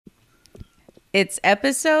It's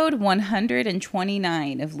episode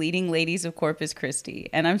 129 of Leading Ladies of Corpus Christi.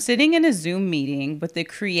 And I'm sitting in a Zoom meeting with the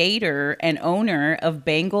creator and owner of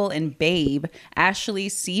Bangle and Babe, Ashley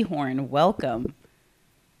Sehorn. Welcome.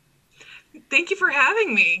 Thank you for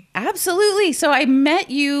having me. Absolutely. So I met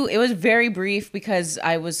you. It was very brief because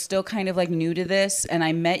I was still kind of like new to this. And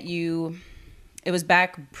I met you. It was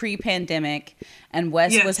back pre-pandemic. And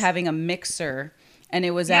Wes was having a mixer. And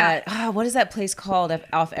it was at, what is that place called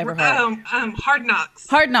off Everhart? Hard Knocks.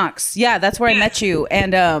 Hard Knocks. Yeah, that's where I met you.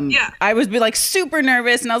 And I was like super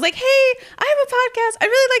nervous. And I was like, hey, I have a podcast. I'd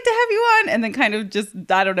really like to have you on. And then kind of just,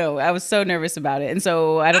 I don't know. I was so nervous about it. And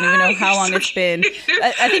so I don't even know how long it's been.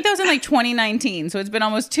 I think that was in like 2019. So it's been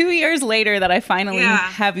almost 2 years later that I finally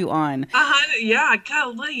have you on. Yeah,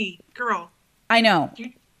 golly, girl. I know.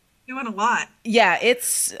 You're doing a lot. Yeah,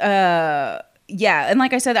 it's... Yeah. And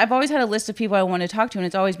like I said, I've always had a list of people I want to talk to, and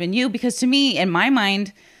it's always been you because to me, in my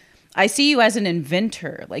mind, I see you as an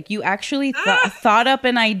inventor. Like you actually thought up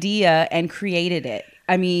an idea and created it.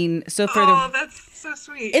 I mean, so for that's so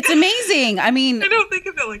sweet. It's amazing. I mean, I don't think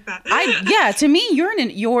of it like that. To me,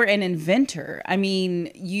 you're an inventor. I mean,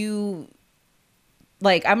 I'm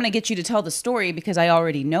going to get you to tell the story because I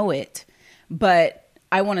already know it, but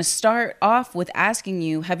I want to start off with asking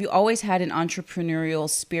you, have you always had an entrepreneurial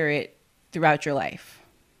spirit throughout your life?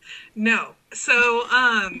 No. So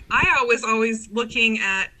I always looking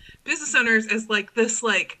at business owners as like this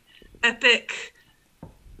like epic,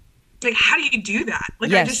 like how do you do that?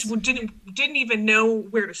 Like I just didn't even know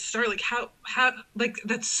where to start. Like how like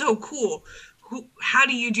that's so cool. How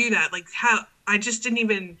do you do that? Like how I just didn't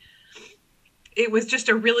even. It was just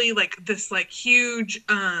a really like this like huge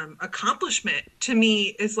accomplishment to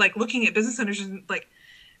me is like looking at business owners and like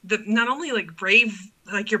not only like brave,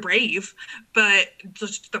 like you're brave, but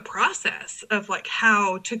just the process of like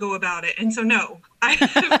how to go about it. And so, no, I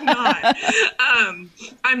have not.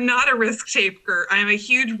 I'm not a risk taker. I'm a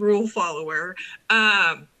huge rule follower.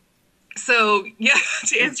 So yeah,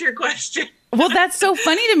 to answer your question. Well, that's so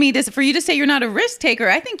funny to me for you to say you're not a risk taker.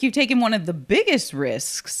 I think you've taken one of the biggest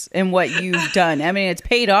risks in what you've done. I mean, it's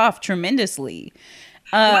paid off tremendously.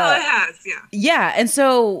 Well, it has. Yeah. Yeah. And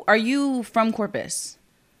so are you from Corpus?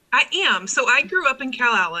 I am. So I grew up in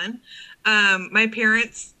Calallen. My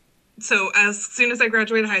parents, so as soon as I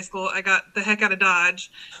graduated high school, I got the heck out of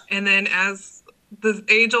Dodge. And then as the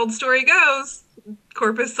age-old story goes,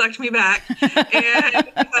 Corpus sucked me back. And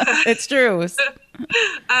it's true.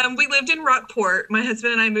 We lived in Rockport. My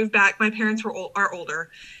husband and I moved back. My parents are older.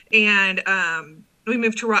 And we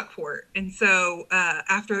moved to Rockport. And so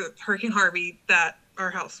after Hurricane Harvey,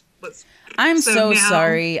 our house was... I'm so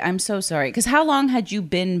sorry. Because how long had you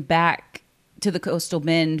been back to the Coastal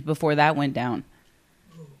Bend before that went down?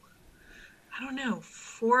 I don't know.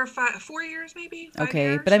 4 years maybe. 5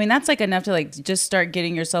 years. But I mean, that's like enough to like just start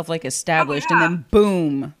getting yourself like established and then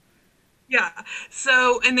boom. Yeah.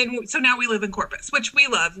 So now we live in Corpus, which we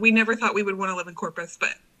love. We never thought we would want to live in Corpus,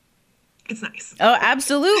 but it's nice. Oh,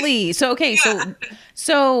 absolutely. So, okay.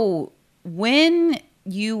 So when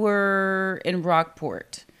you were in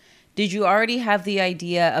Rockport, did you already have the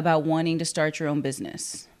idea about wanting to start your own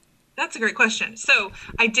business? That's a great question. So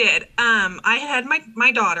I did. I had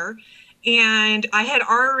my daughter, and I had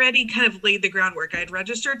already kind of laid the groundwork. I had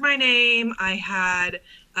registered my name. I had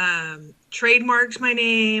trademarked my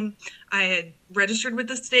name. I had registered with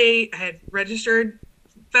the state. I had registered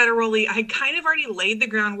federally. I had kind of already laid the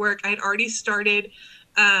groundwork. I had already started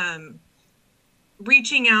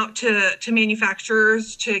reaching out to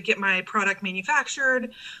manufacturers to get my product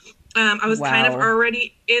manufactured. I was kind of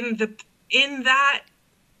already in that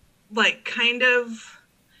like kind of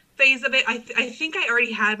phase of it. I think I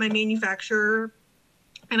already had my manufacturer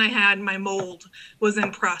and I had my mold was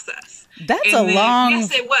in process. That's long.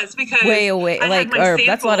 Yes, it was because way away.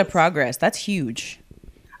 That's a lot of progress. That's huge.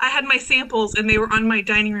 I had my samples and they were on my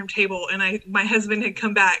dining room table, and my husband had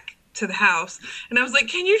come back to the house and I was like,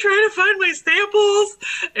 can you try to find my samples?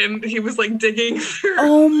 And he was like digging through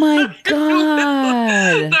oh my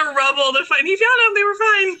god the rubble to find. He found them. They were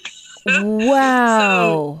fine.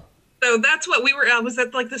 Wow. So that's what I was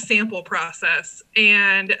at like the sample process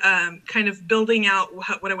and kind of building out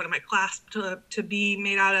what I wanted my clasp to be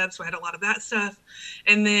made out of. So I had a lot of that stuff.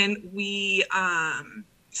 And then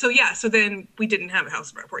so then we didn't have a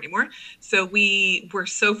house in Rockport anymore. So we were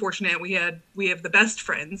so fortunate. We have the best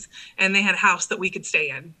friends, and they had a house that we could stay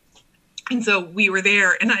in. And so we were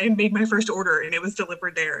there, and I made my first order, and it was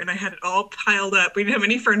delivered there. And I had it all piled up. We didn't have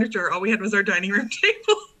any furniture. All we had was our dining room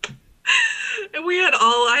table. And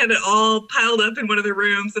I had it all piled up in one of the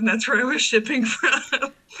rooms, and that's where I was shipping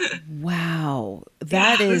from. Wow.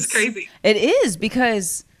 That is crazy. It is,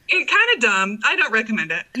 because it kind kind of dumb. I don't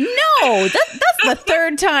recommend it. No, that's the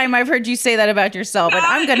third time I've heard you say that about yourself, and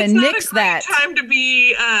I'm going to nix that. Time to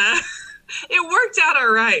be. It worked out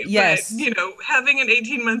all right. Yes. But, having an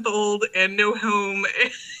 18-month-old and no home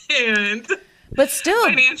and. But still,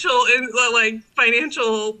 financial,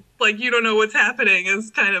 you don't know what's happening is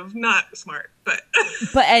kind of not smart. But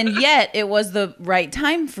and yet it was the right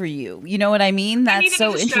time for you. You know what I mean? That's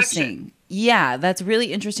so interesting. Yeah, that's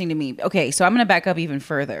really interesting to me. Okay, so I'm going to back up even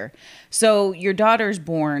further. So your daughter's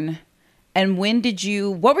born, and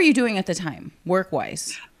what were you doing at the time,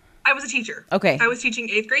 work-wise? I was a teacher. Okay. I was teaching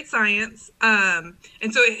 8th grade science, and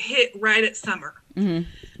so it hit right at summer.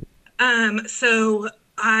 Mm-hmm. So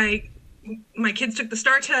my kids took the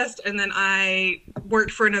STAR test, and then I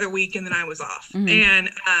worked for another week, and then I was off. Mm-hmm.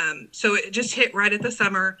 And so it just hit right at the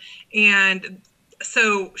summer, and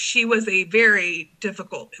so she was a very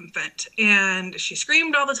difficult infant, and she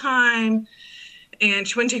screamed all the time, and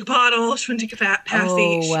she wouldn't take a bottle, she wouldn't take a passy.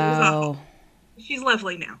 Oh, wow. She's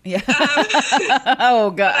lovely now. Yeah.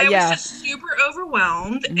 Oh, God. I was just super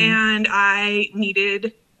overwhelmed, mm-hmm. and I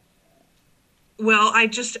needed... Well, I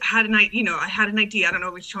just had an idea. I had an idea. I don't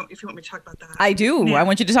know if you want me to talk about that. I do. Yeah. I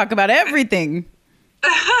want you to talk about everything.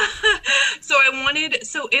 So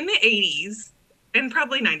in the 80s and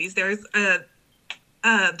probably 90s, there's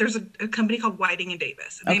a company called Whiting and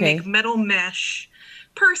Davis. They make metal mesh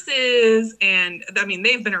purses, and I mean,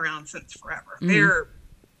 they've been around since forever. Mm-hmm. They're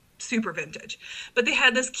super vintage, but they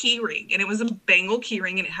had this key ring, and it was a bangle key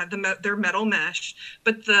ring, and it had their metal mesh,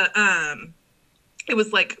 but it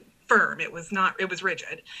was like firm. It was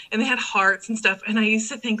rigid, and they had hearts and stuff. And I used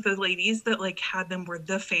to think the ladies that had them were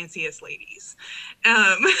the fanciest ladies.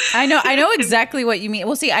 I know exactly what you mean.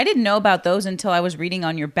 Well, see, I didn't know about those until I was reading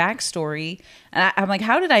on your backstory, and I'm like,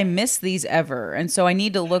 how did I miss these ever? And so I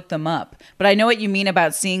need to look them up. But I know what you mean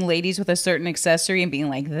about seeing ladies with a certain accessory and being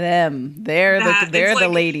like, they're the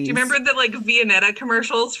ladies. Do you remember the Viennetta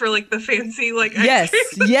commercials for the fancy yes,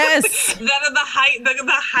 yes, that are the height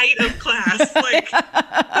of class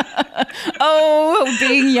Oh,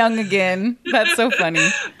 being young again. That's so funny.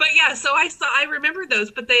 But yeah, so I remember those,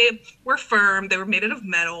 but they were firm. They were made out of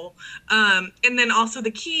metal. And then also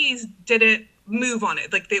the keys didn't move on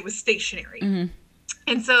it. It was stationary. Mm-hmm.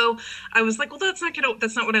 And so I was like, well, that's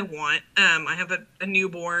not what I want. I have a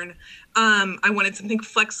newborn. I wanted something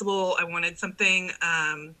flexible. I wanted something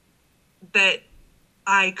that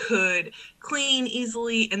I could clean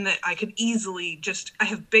easily, and that I could easily I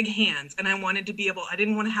have big hands, and I wanted to be able, I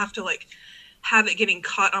didn't want to have to have it getting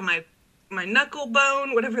caught on my knuckle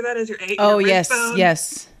bone, whatever that is, your wrist bone.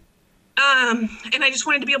 Yes. And I just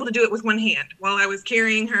wanted to be able to do it with one hand while I was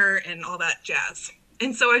carrying her and all that jazz.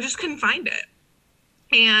 And so I just couldn't find it.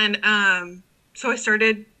 And so I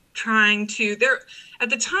started trying to, at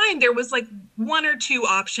the time there was one or two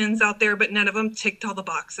options out there, but none of them ticked all the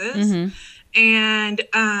boxes. Mm-hmm. And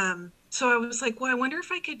so I was like, well, I wonder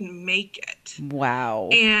if I could make it. Wow.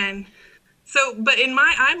 And so, but I'm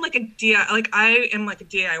I am a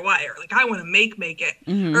DIYer. I want to make it,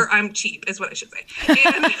 mm-hmm. or I'm cheap is what I should say.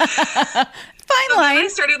 And fine line. I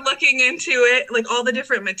started looking into it, all the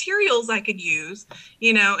different materials I could use,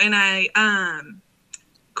 and I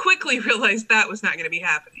quickly realized that was not going to be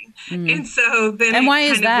happening. Mm. And so then, and why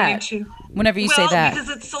is that? Whenever you say that, because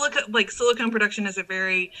it's silicone production is a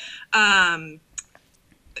very,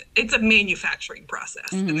 it's a manufacturing process,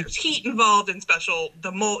 mm-hmm. and there's heat involved and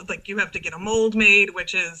the mold, you have to get a mold made,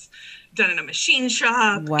 which is done in a machine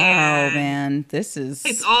shop. Wow, man,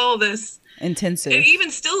 it's all this intensive. And even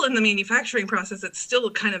still in the manufacturing process, it's still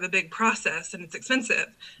kind of a big process, and it's expensive.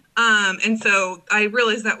 And so I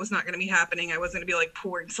realized that was not going to be happening. I wasn't going to be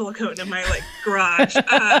pouring silicone in my garage.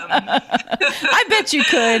 I bet you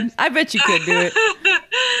could do it.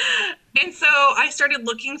 And so I started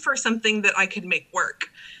looking for something that I could make work.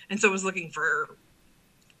 And so I was looking for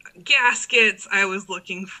gaskets. I was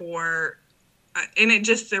looking for, and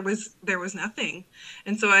there was nothing.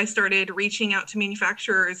 And so I started reaching out to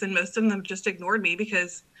manufacturers, and most of them just ignored me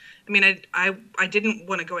because, I didn't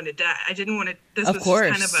want to go into debt. I didn't want to, this of was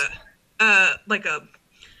course. Just kind of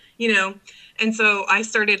and so I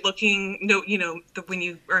started looking, when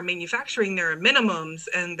you are manufacturing, there are minimums,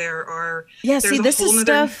 and there are, this is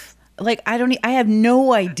stuff. I have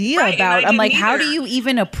no idea about. I'm like, how do you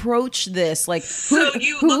even approach this? So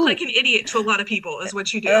you look like an idiot to a lot of people is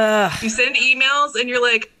what you do. You send emails and you're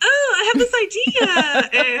like, oh, I have this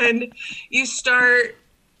idea.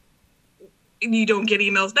 And you don't get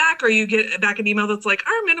emails back, or you get back an email that's like,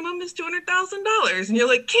 our minimum is $200,000. And you're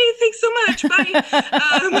like, okay, thanks so much. Bye.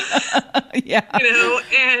 Yeah.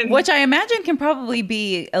 And which I imagine can probably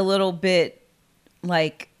be a little bit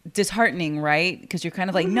disheartening, right? Because you're kind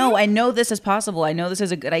of like, no, I know this is possible. I know this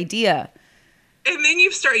is a good idea. And then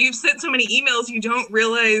you've sent so many emails, you don't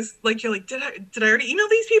realize, like, you're like, did I already email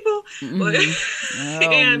these people?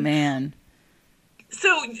 Oh, man.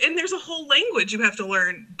 So, and there's a whole language you have to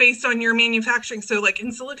learn based on your manufacturing. So like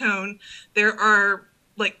in silicone, there are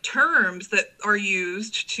like terms that are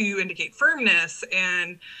used to indicate firmness,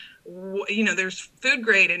 and, you know, there's food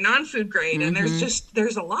grade and non-food grade, and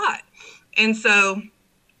there's a lot. And so,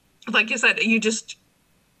 like you said,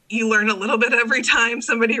 you learn a little bit every time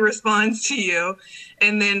somebody responds to you.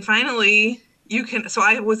 And then finally so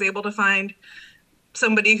I was able to find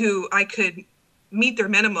somebody who I could meet their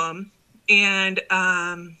minimum, and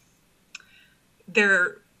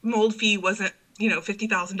their mold fee wasn't, you know,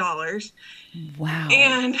 $50,000. Wow.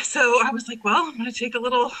 And so I was like, well, I'm going to take a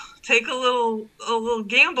little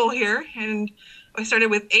gamble here. And I started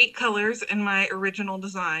with 8 colors in my original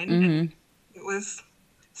design. And it was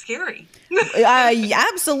scary.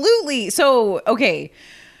 Absolutely. So, okay.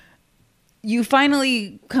 You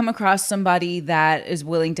finally come across somebody that is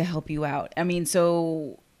willing to help you out. I mean,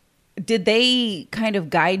 so did they kind of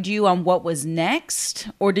guide you on what was next,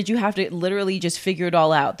 or did you have to literally just figure it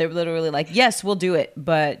all out? They're literally like, yes, we'll do it,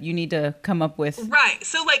 but you need to come up with. Right.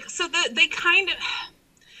 So they kind of,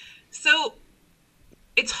 so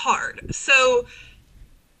it's hard. So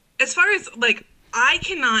as far as like, I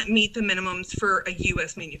cannot meet the minimums for a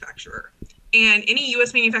U.S. manufacturer, and any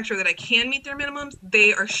U.S. manufacturer that I can meet their minimums,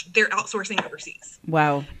 they're outsourcing overseas.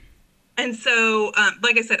 Wow. And so,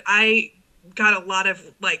 like I said, I got a lot of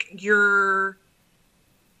like, you're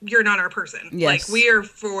not our person. Yes. Like, we are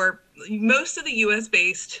for most of the U.S.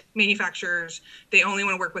 based manufacturers. They only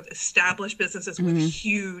want to work with established businesses with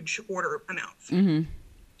huge order amounts.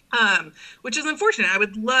 Which is unfortunate. I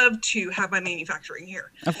would love to have my manufacturing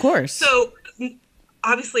here. Of course. So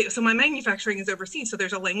obviously, my manufacturing is overseas, so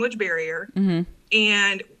there's a language barrier,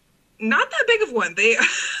 and not that big of one. They,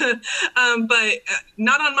 but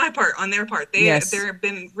not on my part, on their part. They've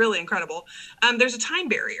been really incredible. There's a time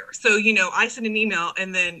barrier. So, you know, I send an email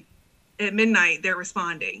and then at midnight they're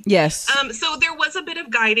responding. Yes. So there was a bit of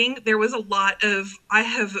guiding. There was I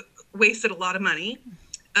have wasted a lot of money,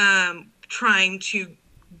 trying to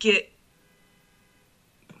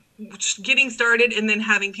getting started, and then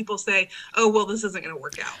having people say, oh, well, this isn't going to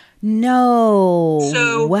work out. No.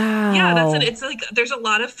 So, wow. Yeah, that's it. It's like, there's a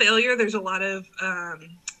lot of failure. There's a lot of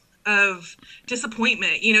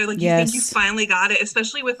disappointment, you know, like, you think you finally got it,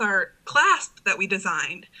 especially with our clasp that we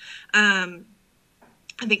designed. I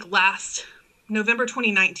think last November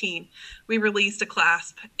 2019, we released a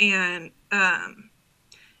clasp, and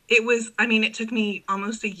it took me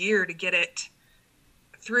almost a year to get it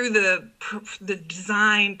through the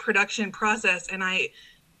design production process, and I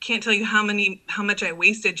can't tell you how much I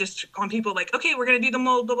wasted just on people like, okay, we're gonna do the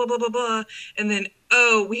mold, blah blah blah blah blah, and then,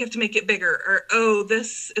 oh, we have to make it bigger, or, oh,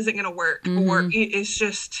 this isn't gonna work, or it's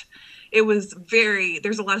just,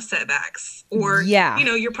 there's a lot of setbacks, or you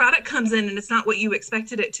know, your product comes in and it's not what you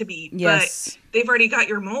expected it to be, but they've already got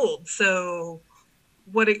your mold, so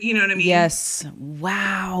you know what I mean? Yes.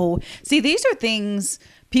 Wow. See, these are things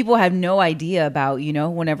people have no idea about, you know,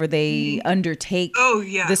 whenever they undertake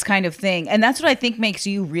this kind of thing. And that's what I think makes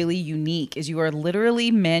you really unique, is you are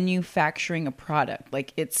literally manufacturing a product.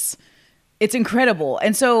 Like, it's incredible.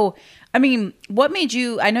 And so, I mean, what made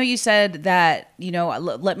you, I know you said that, you know,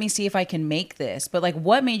 let me see if I can make this, but like,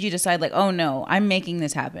 what made you decide like, oh no, I'm making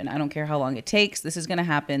this happen. I don't care how long it takes. This is going to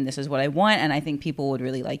happen. This is what I want. And I think people would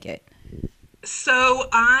really like it. So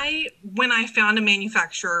when I found a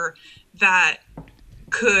manufacturer I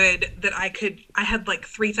had like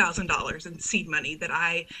 $3,000 in seed money that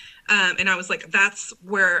and I was like, that's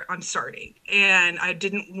where I'm starting. And I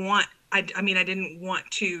didn't want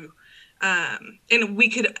to, and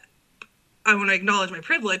I want to acknowledge my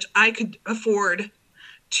privilege. I could afford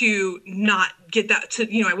to not get that,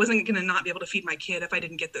 you know, I wasn't going to not be able to feed my kid if I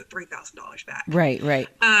didn't get the $3,000 back. Right.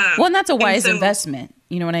 Well, and that's a wise investment.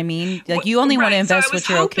 You know what I mean? Like, you only want to invest what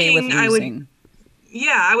you're okay with losing.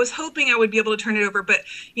 I was hoping I would be able to turn it over, but,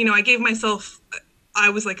 you know, I gave myself, I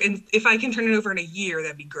was like, if I can turn it over in a year,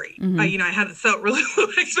 that'd be great. I had set really low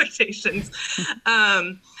expectations.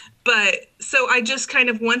 But so I just kind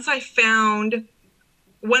of, once I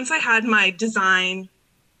had my design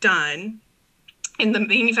done, and the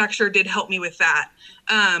manufacturer did help me with that,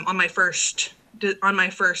 on my first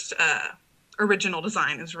original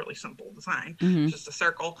design. It was a really simple design, just a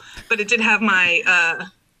circle, but it did have my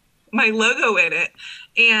logo in it.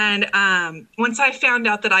 And once I found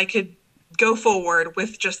out that I could go forward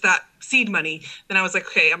with just that seed money, then I was like,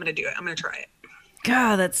 okay, I'm going to do it. I'm going to try it.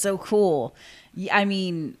 God, that's so cool. I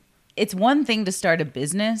mean, it's one thing to start a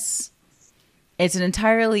business. It's an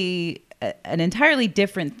entirely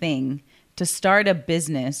different thing to start a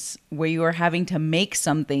business where you are having to make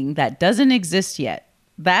something that doesn't exist yet.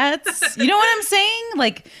 That's, you know what I'm saying?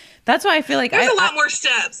 Like, that's why I feel like there's a lot more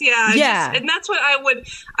steps. Yeah. Yeah. And that's what I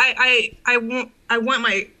want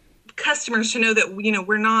my customers to know, that, you know,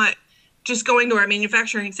 we're not just going to our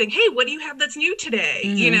manufacturer and saying, hey, what do you have that's new today?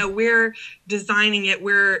 Mm-hmm. You know, we're designing it.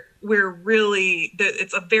 We're really,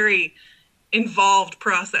 it's a very involved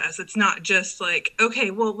process. It's not just like,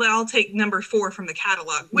 okay, well, I'll take number 4 from the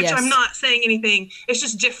catalog, which yes. I'm not saying anything. It's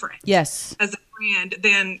just different. Yes. As a brand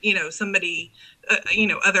than, you know, somebody, you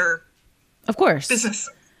know, other. Of course. Business.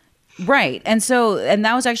 Right. And so, and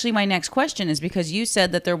that was actually my next question, is because you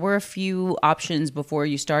said that there were a few options before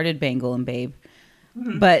you started Bangle and Babe,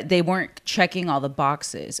 mm-hmm. but they weren't checking all the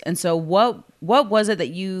boxes. And so what was it that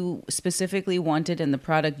you specifically wanted in the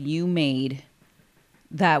product you made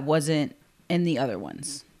that wasn't in the other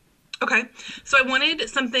ones? Okay. So I wanted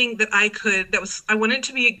something that I wanted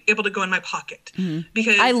to be able to go in my pocket, mm-hmm.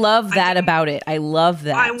 because I love that about it. I love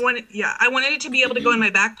that. I wanted it to be able to go in my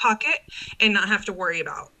back pocket and not have to worry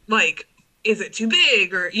about, like, is it too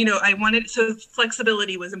big, or, you know, so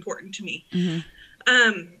flexibility was important to me.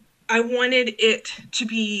 Mm-hmm. I wanted it to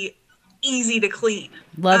be easy to clean.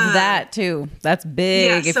 Love that too. That's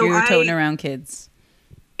big if you're toting around kids.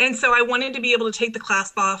 And so I wanted to be able to take the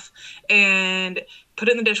clasp off and put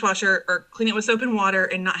it in the dishwasher or clean it with soap and water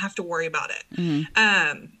and not have to worry about it.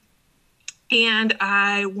 Mm-hmm. And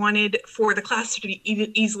I wanted for the clasp to be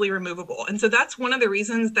easily removable. And so that's one of the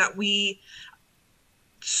reasons that we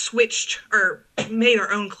switched or made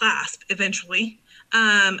our own clasp eventually,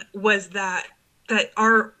 was that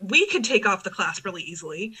we could take off the clasp really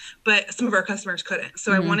easily, but some of our customers couldn't.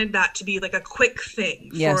 So mm-hmm. I wanted that to be like a quick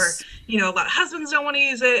thing for, you know, a lot of husbands don't want to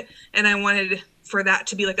use it. And I wanted for that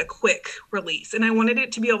to be like a quick release. And I wanted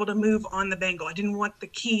it to be able to move on the bangle. I didn't want the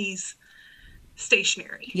keys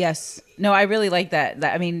stationary. Yes. No, I really like that.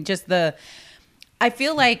 I mean, I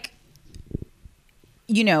feel like,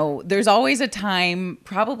 you know, there's always a time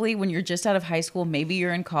probably when you're just out of high school, maybe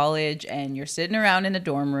you're in college and you're sitting around in a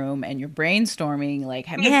dorm room and you're brainstorming like,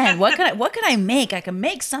 man, what could I make? I can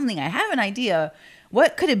make something. I have an idea.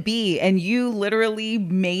 What could it be? And you literally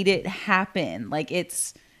made it happen. Like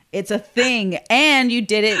it's a thing, and you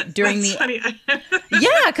did it during That's funny. Yeah,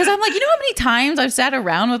 because I'm like, you know how many times I've sat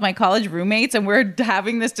around with my college roommates and we're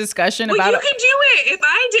having this discussion about. You can do it. If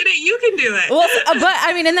I did it, you can do it. Well, but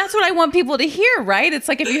I mean, and that's what I want people to hear, right? It's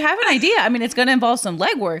like, if you have an idea, I mean, it's going to involve some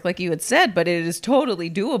legwork, like you had said, but it is totally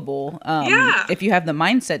doable. If you have the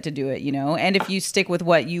mindset to do it, you know, and if you stick with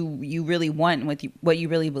what you really want, with what you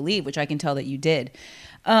really believe, which I can tell that you did.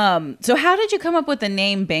 So how did you come up with the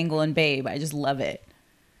name Bangle and Babe? I just love it.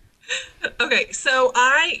 Okay, so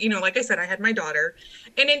I, you know, like I said, I had my daughter,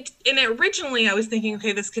 and originally I was thinking,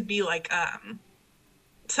 okay, this could be like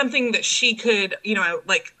something that she could, you know,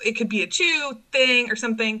 like it could be a chew thing or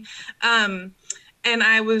something. And then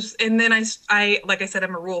I like I said,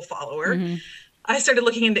 I'm a rule follower. Mm-hmm. I started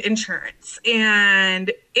looking into insurance,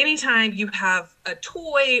 and anytime you have a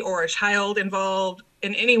toy or a child involved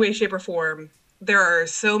in any way, shape, or form, there are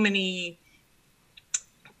so many,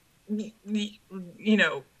 you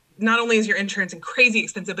know, not only is your insurance crazy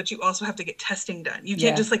expensive, but you also have to get testing done. You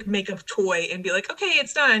can't just like make a toy and be like, okay,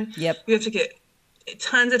 it's done. Yep. You have to get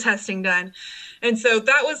tons of testing done. And so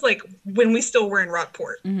that was like when we still were in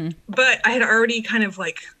Rockport, mm-hmm. but I had already kind of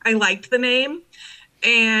like, I liked the name.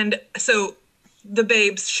 And so the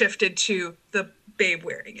Babes shifted to the Babe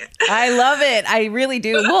wearing it. I love it. I really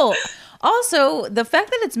do. Well, also the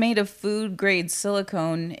fact that it's made of food grade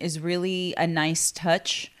silicone is really a nice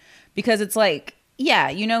touch, because it's like, yeah,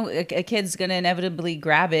 you know, a kid's going to inevitably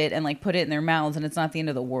grab it and like put it in their mouths, and it's not the end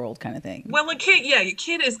of the world kind of thing. Well, your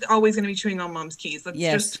kid is always going to be chewing on mom's keys. That's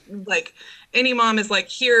just like any mom is like,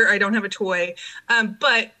 here, I don't have a toy.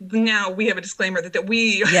 But now we have a disclaimer that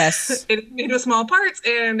we, it made with small parts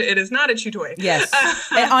and it is not a chew toy. Yes.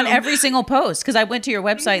 On every single post. Cause I went to your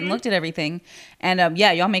website mm-hmm. and looked at everything, and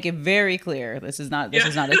y'all make it very clear. This is not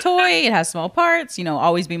a toy. It has small parts, you know,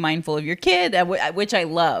 always be mindful of your kid, which I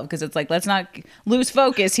love. Cause it's like, let's not lose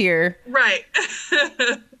focus here. Right.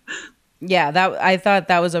 Yeah, I thought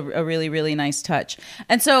that was a really, really nice touch.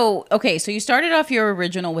 And so, okay, so you started off your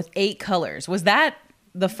original with 8 colors. Was that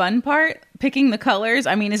the fun part, picking the colors?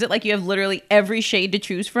 I mean, is it like you have literally every shade to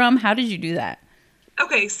choose from? How did you do that?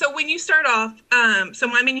 Okay, so when you start off, so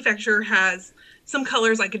my manufacturer has some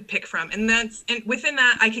colors I could pick from, and within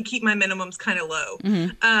that I could keep my minimums kind of low.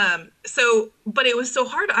 Mm-hmm. But it was so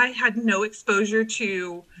hard. I had no exposure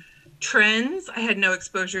to trends. I had no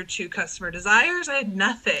exposure to customer desires. I had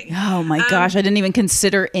nothing. Oh my gosh, I didn't even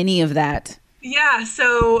consider any of that. Yeah,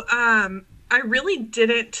 so I really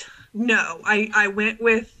didn't know. I went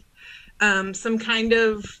with some kind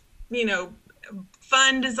of,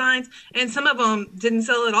 fun designs, and some of them didn't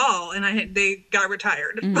sell at all, and they got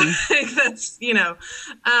retired. Mm-hmm. That's,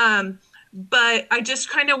 but I just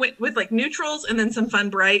kind of went with like neutrals and then some fun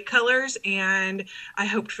bright colors, and I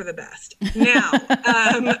hoped for the best. Now,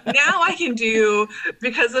 now I can do,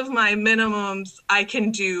 because of my minimums, I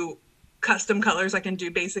can do custom colors. I can do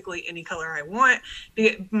basically any color I want.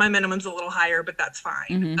 My minimum's a little higher, but that's fine.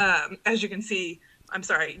 Mm-hmm. As you can see, I'm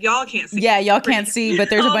sorry, y'all can't see. Yeah, y'all can't see, but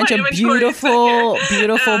there's a bunch of beautiful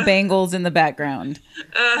bangles in the background.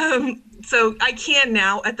 So I can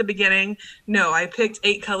now. At the beginning, no, I picked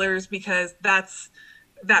 8 colors because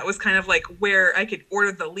that was kind of like where I could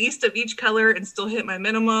order the least of each color and still hit my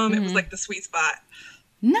minimum. Mm-hmm. It was like the sweet spot.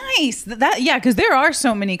 Nice. Yeah, because there are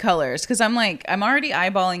so many colors. Because I'm already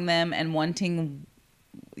eyeballing them and wanting,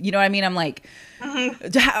 you know what I mean? I'm like,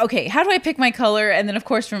 mm-hmm. Okay, how do I pick my color? And then of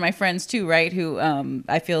course for my friends too, right? Who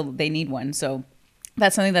I feel they need one. So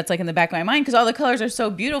that's something that's like in the back of my mind because all the colors are so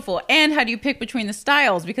beautiful. And how do you pick between the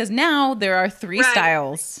styles? Because now there are 3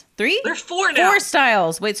 styles. 3? There's 4 now. 4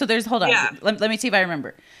 styles. Wait, so hold on. Yeah. Let me see if I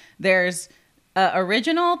remember. There's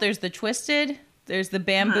original, there's the twisted, there's the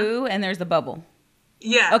bamboo, and there's the bubble.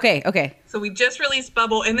 Yeah. Okay. So we just released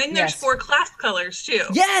bubble, and then there's 4 clasp colors too.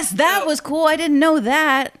 Yes, that was cool. I didn't know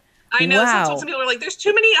that. I know. Wow. Some people are like, "There's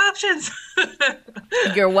too many options."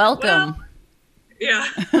 You're welcome. Well,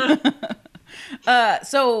 yeah.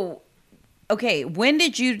 So, okay, when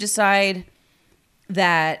did you decide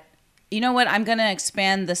that, you know what, I'm going to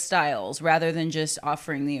expand the styles rather than just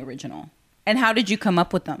offering the original? And how did you come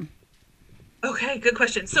up with them? Okay, good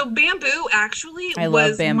question. So bamboo actually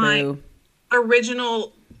was my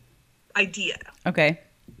original idea. Okay.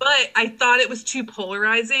 But I thought it was too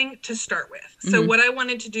polarizing to start with. So what I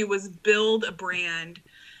wanted to do was build a brand,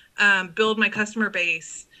 build my customer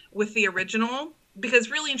base with the original, because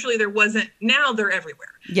really and truly there wasn't. Now they're everywhere.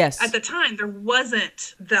 Yes. At the time, there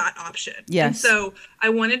wasn't that option. Yes. And so I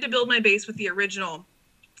wanted to build my base with the original.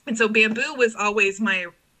 And so bamboo was always my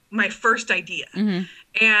first idea. Mm-hmm.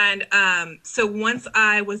 And so once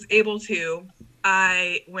I was able to,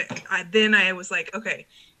 I was like, okay,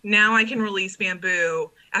 now I can release bamboo.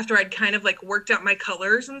 After I'd kind of like worked out my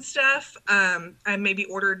colors and stuff, I maybe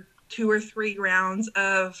ordered 2 or 3 rounds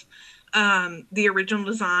of the original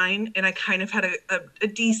design, and I kind of had a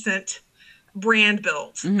decent brand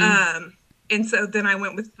built. Mm-hmm. And so then I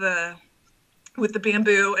went with the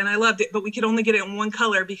bamboo, and I loved it, but we could only get it in one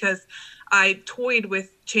color because I toyed with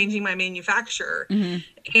changing my manufacturer,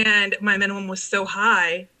 and my minimum was so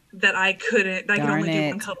high that I could only do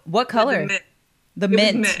one color. What color? The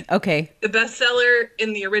mint. Okay. The bestseller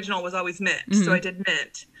in the original was always mint. Mm-hmm. So I did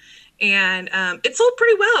mint. And it sold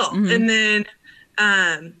pretty well. Mm-hmm. And then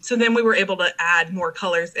so then we were able to add more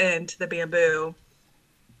colors into the bamboo.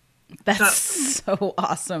 That's so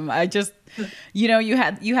awesome. I just, you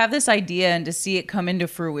have this idea, and to see it come into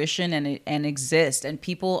fruition and exist, and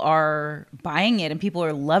people are buying it and people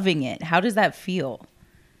are loving it. How does that feel?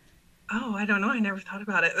 Oh, I don't know. I never thought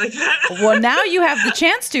about it like that. Well, now you have the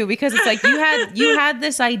chance to, because it's like you had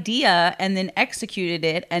this idea and then executed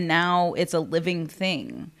it, and now it's a living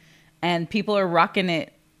thing, and people are rocking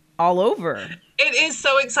it all over. It is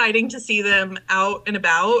so exciting to see them out and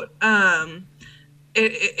about.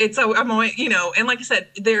 It's I'm always, and like I said,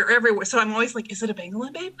 they're everywhere. So I'm always like, is it a Bangalore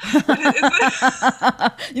babe?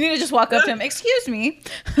 You need to just walk up to him. Excuse me.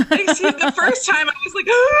 The first time I was like,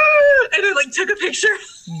 ah! And I like took a picture.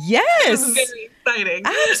 Yes. It was very exciting.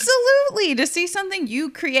 Absolutely. To see something you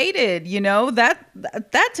created,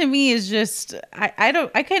 that to me is just,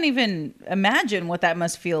 I can't even imagine what that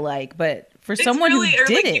must feel like, but for someone who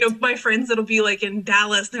did it. My friends that'll be like in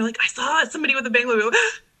Dallas, they're like, I saw somebody with a Bangalore.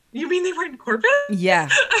 You mean they were in Corpus? Yeah.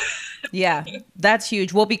 Yeah, that's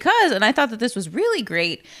huge. Well, and I thought that this was really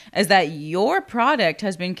great, is that your product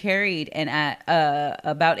has been carried in at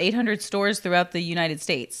about 800 stores throughout the United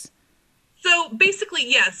States. So basically,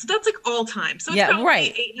 yes, that's like all time. So it's probably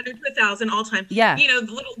 800 to 1,000 all time. Yeah.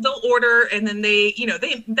 They'll order, and then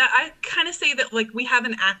I kind of say that like we have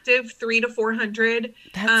an active 300 to 400.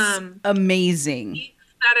 That's amazing.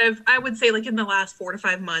 That I would say like in the last 4 to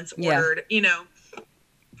 5 months ordered,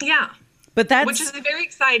 Yeah. But which is very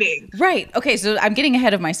exciting. Right. Okay. So I'm getting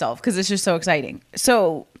ahead of myself because it's just so exciting.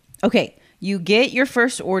 So, okay. You get your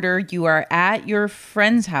first order. You are at your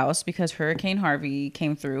friend's house because Hurricane Harvey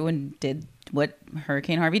came through and did what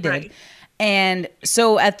Hurricane Harvey did. Right. And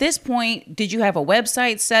so at this point, did you have a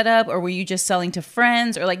website set up, or were you just selling to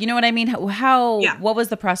friends, or like, you know what I mean? What was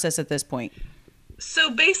the process at this point? So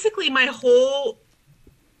basically my whole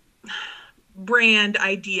brand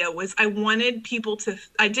idea was I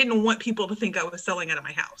didn't want people to think I was selling out of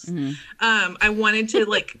my house. I wanted to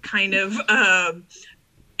like kind of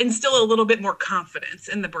instill a little bit more confidence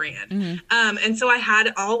in the brand. And so I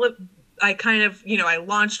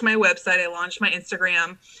launched my website, I launched my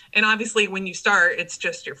Instagram, and obviously when you start, it's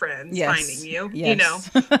just your friends finding you, you know?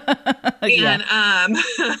 And,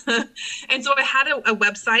 and so I had a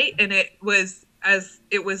website, and it was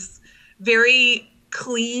very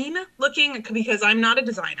clean looking because I'm not a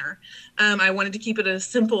designer. I wanted to keep it as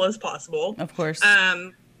simple as possible. Of course.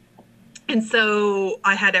 And so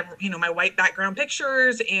I had, my white background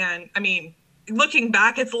pictures, and I mean, looking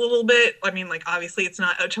back, it's a little bit, I mean, like, obviously it's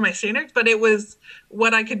not up to my standards, but it was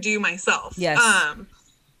what I could do myself. Yes.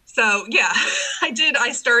 So yeah,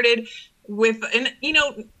 I started with, and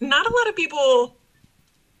not a lot of people,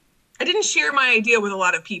 I didn't share my idea with a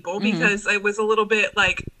lot of people because it was a little bit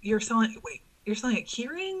like, you're selling a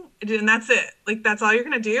keyring? And that's it. Like, that's all you're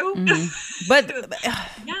going to do? But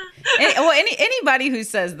anybody who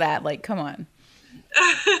says that, like, come on.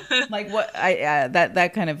 Like what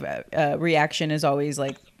that kind of reaction is always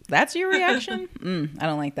like, that's your reaction? I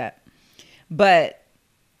don't like that. But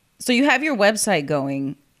so you have your website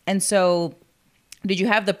going, and so did you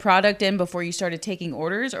have the product in before you started taking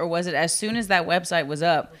orders, or was it as soon as that website was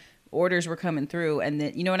up, orders were coming through, and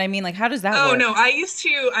then, you know what I mean? Like, how does that work? Oh no,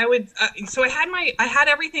 so I had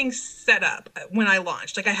everything set up when I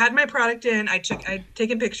launched. Like, I had my product in, I'd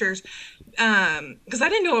taken pictures, because I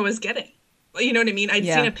didn't know what I was getting. You know what I mean? I'd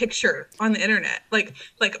seen a picture on the internet.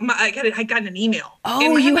 I got an email.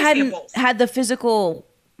 Oh, you hadn't had the physical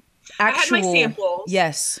actual. I had my samples.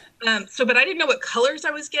 Yes. But I didn't know what colors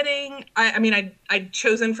I was getting. I'd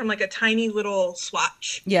chosen from like a tiny little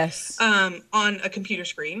swatch. Yes. On a computer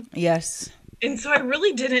screen. Yes. And so I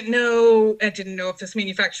really didn't know if this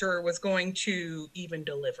manufacturer was going to even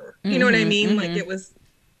deliver. You know what I mean? Like,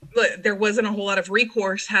 there wasn't a whole lot of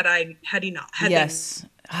recourse had he not. Yes.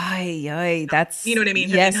 That's, you know what I mean?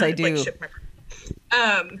 Yes, I do.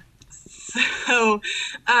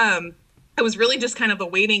 It was really just kind of a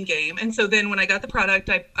waiting game. And so then when I got the product,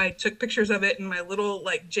 I took pictures of it in my little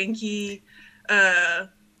like janky,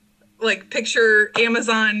 like picture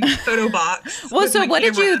Amazon photo box. Well, so what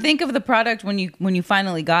did you think of the product when you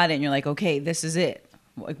finally got it and you're like, okay, this is it?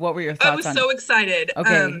 Like, what were your thoughts on it? I was so excited.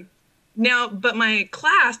 Okay. Now, but my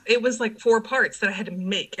clasp, it was like 4 parts that I had to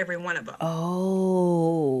make every one of them.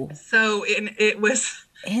 Oh. So it was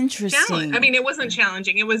interesting. I mean, it wasn't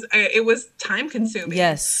challenging. It was time consuming.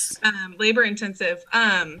 Yes. Labor intensive.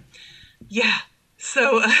 Yeah.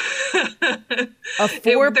 So a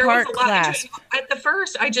 4-part clasp. At the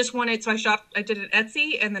first, I just wanted, so I did an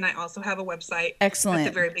Etsy, and then I also have a website. Excellent. At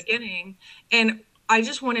the very beginning. And I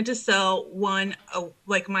just wanted to sell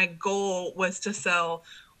my goal was to sell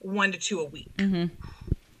 1 to 2 a week.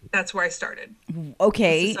 That's where I started.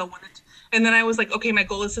 Okay. And then I was like, okay, my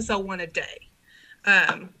goal is to sell 1 a day.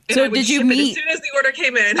 So did you meet as soon as the order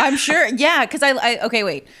came in? I'm sure. Yeah. Cause okay,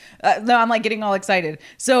 wait. No, I'm like getting all excited.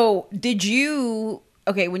 So did you,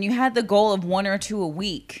 when you had the goal of 1 or 2 a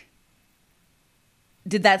week,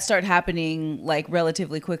 did that start happening like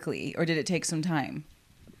relatively quickly, or did it take some time?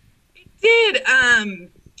 It did.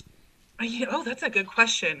 That's a good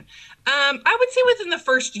question. I would say within the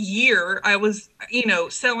first year, I was,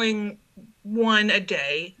 selling 1 a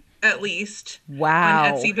day at least. Wow.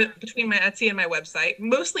 On Etsy, between my Etsy and my website,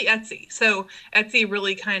 mostly Etsy. So Etsy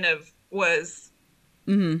really kind of was,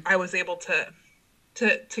 I was able to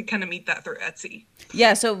kind of meet that through Etsy.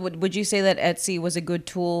 Yeah. So would you say that Etsy was a good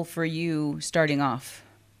tool for you starting off?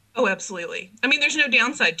 Oh, absolutely. I mean, there's no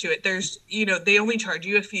downside to it. There's, they only charge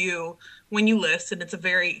you when you list, and it's a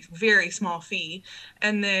very, very small fee.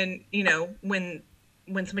 And then, when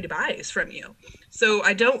somebody buys from you. So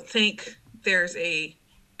I don't think there's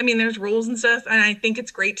rules and stuff. And I think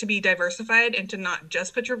it's great to be diversified and to not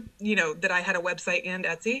just put your, that I had a website and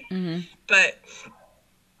Etsy, but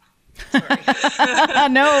sorry.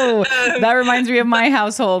 No, that reminds me of my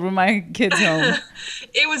household when my kids home.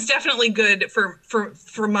 It was definitely good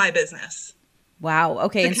for my business. Wow.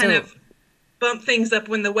 Okay. And kind of bump things up.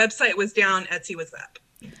 When the website was down, Etsy was up.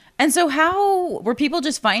 And so how were people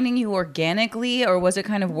just finding you organically, or was it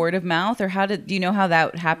kind of word of mouth, or do you know how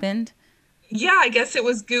that happened? Yeah, I guess it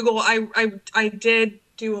was Google. I did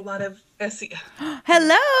do a lot of SEO.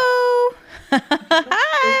 Hello.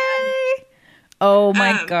 Hi. Oh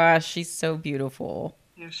my gosh, she's so beautiful.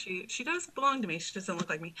 Yeah, she does belong to me. She doesn't look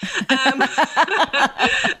like me.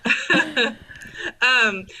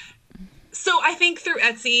 So I think through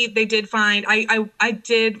Etsy, they did find, I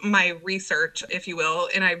did my research, if you will,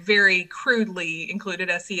 and I very crudely included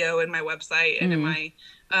SEO in my website and in my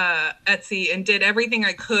Etsy, and did everything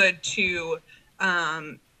I could to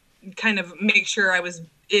kind of make sure I was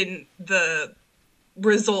in the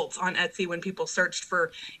results on Etsy when people searched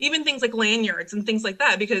for even things like lanyards and things like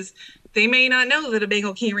that, because they may not know that a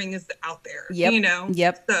bangle keyring is out there. Yep. You know?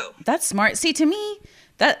 Yep. So that's smart. See, to me,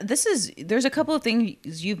 there's a couple of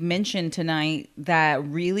things you've mentioned tonight that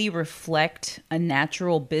really reflect a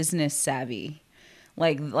natural business savvy,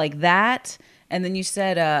 like that. And then you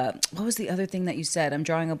said, what was the other thing that you said? I'm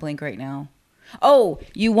drawing a blank right now. Oh,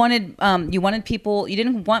 you wanted people, you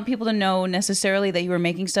didn't want people to know necessarily that you were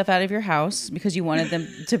making stuff out of your house, because you wanted them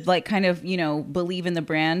to like kind of, you know, believe in the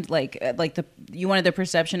brand, you wanted the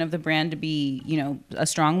perception of the brand to be, you know, a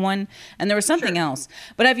strong one. And there was something else.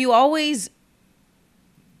 But have you always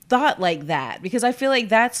thought like that? Because I feel like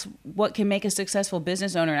that's what can make a successful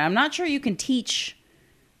business owner. And I'm not sure you can teach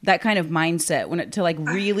that kind of mindset to like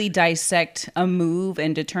really dissect a move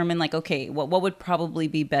and determine like, okay, what would probably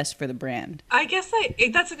be best for the brand? I guess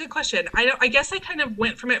that's a good question. I guess I kind of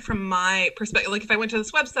went from it from my perspective. Like if I went to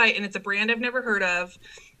this website and it's a brand I've never heard of,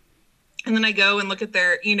 and then I go and look at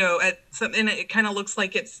their, you know, at something, it kind of looks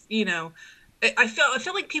like it's, you know, I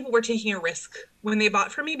felt like people were taking a risk when they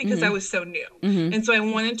bought from me because I was so new. And so I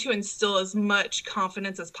wanted to instill as much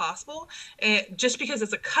confidence as possible. And just because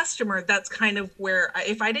as a customer, that's kind of where,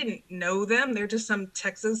 if I didn't know them, they're just some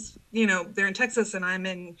Texas, you know, they're in Texas and I'm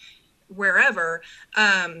in wherever,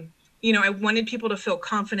 you know, I wanted people to feel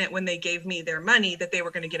confident when they gave me their money that they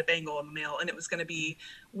were going to get a bangle in the mail and it was going to be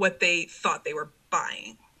what they thought they were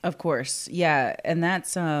buying. Of course. Yeah. And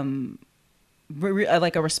that's,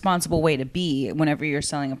 like a responsible way to be whenever you're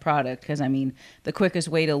selling a product, because I mean the quickest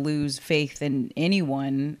way to lose faith in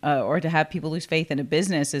anyone or to have people lose faith in a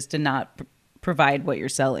business is to not provide what you're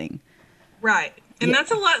selling. Right. And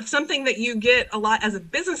that's something that you get a lot as a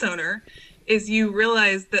business owner, is you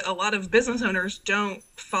realize that a lot of business owners don't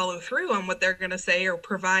follow through on what they're going to say or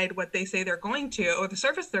provide what they say they're going to, or the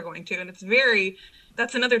service they're going to. And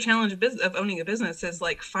that's another challenge of owning a business, is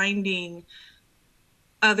like finding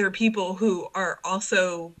other people who are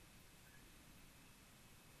also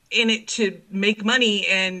in it to make money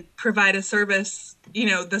and provide a service, you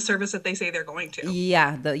know, the service that they say they're going to.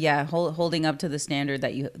 Yeah. Holding up to the standard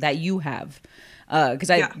that you have.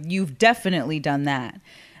 Cause you've definitely done that.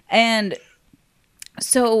 And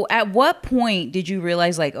so at what point did you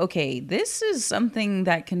realize like, okay, this is something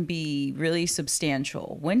that can be really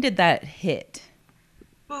substantial? When did that hit?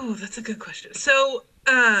 Oh, that's a good question. So,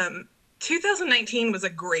 2019 was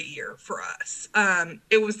a great year for us.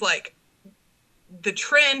 It was like the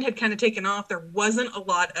trend had kind of taken off. There wasn't a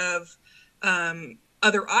lot of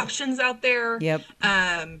other options out there. Yep.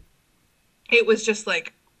 It was just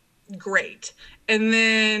like great. And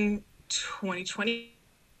then 2020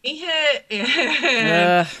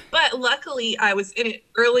 hit. But luckily I was in it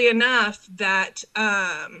early enough that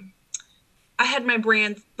I had my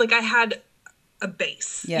brand, like I had a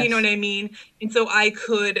base, you know what I mean? And so I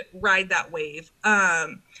could ride that wave.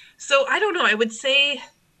 So I don't know, I would say,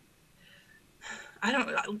 I don't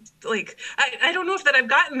know if that I've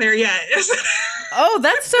gotten there yet. Oh,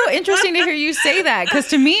 that's so interesting to hear you say that. Because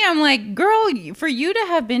to me, I'm like, girl, for you to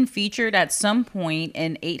have been featured at some point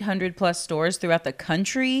in 800 plus stores throughout the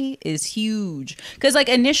country is huge. Because like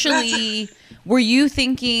initially, were you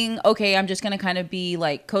thinking, okay, I'm just going to kind of be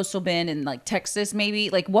like Coastal Bend and like Texas maybe?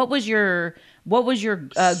 Like what was your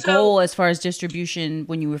goal as far as distribution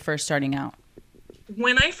when you were first starting out?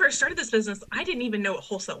 When I first started this business, I didn't even know what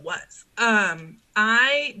wholesale was.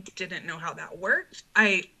 I didn't know how that worked.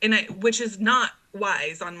 Which is not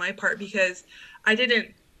wise on my part, because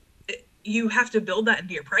you have to build that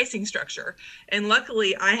into your pricing structure. And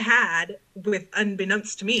luckily I had, with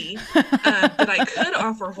unbeknownst to me, that I could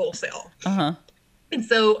offer wholesale. Uh-huh. And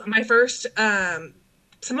so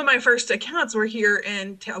some of my first accounts were here,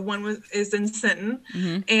 and one is in Sinton.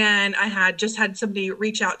 Mm-hmm. And I had just had somebody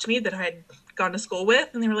reach out to me that I had gone to school with,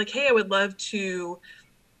 and they were like, hey, I would love to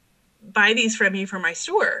buy these from you for my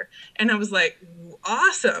store. And I was like,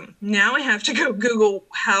 awesome. Now I have to go Google,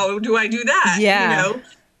 how do I do that? Yeah. You know,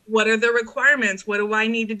 what are the requirements? What do I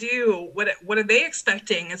need to do? What are they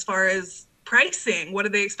expecting as far as pricing? What are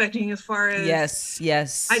they expecting as far as...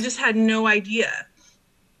 Yes. I just had no idea.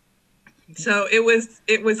 So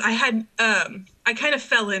I kind of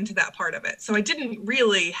fell into that part of it. So I didn't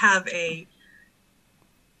really have a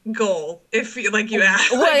goal, if like you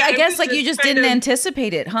asked. Well, I guess like you just didn't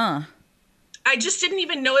anticipate it, huh? I just didn't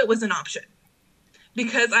even know it was an option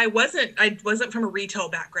because I wasn't from a retail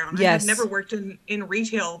background. Yes. I had never worked in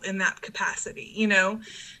retail in that capacity, you know?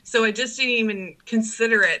 So I just didn't even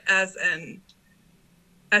consider it as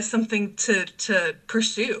something to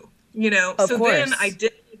pursue, you know? Of course. Then I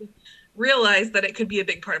did realize that it could be a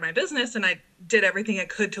big part of my business, and I did everything I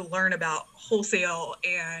could to learn about wholesale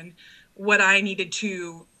and what I needed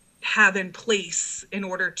to have in place in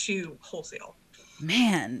order to wholesale.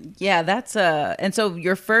 Man, yeah, that's and so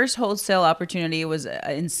your first wholesale opportunity was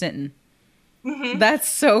in Sinton. Mm-hmm. That's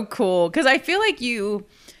so cool because I feel like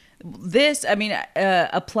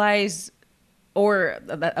applies. Or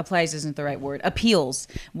applies isn't the right word. Appeals.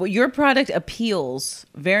 Well, your product appeals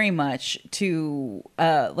very much to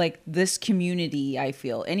like this community. I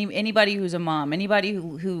feel anybody who's a mom, anybody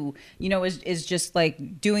who you know is just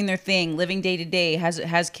like doing their thing, living day to day,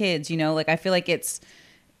 has kids. You know, like I feel like it's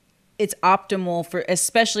optimal for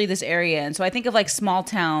especially this area. And so I think of like small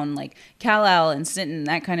town, like Cal-Al and Sinton,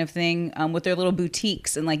 that kind of thing, with their little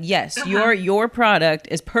boutiques. And like, yes, your product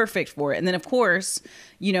is perfect for it. And then of course,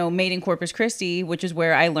 you know, made in Corpus Christi, which is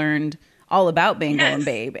where I learned all about Bangle and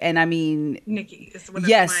Babe. And I mean, Nikki is one of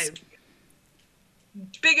my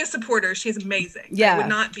biggest supporters. She's amazing. Yeah.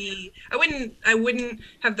 I wouldn't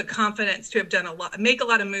have the confidence to have make a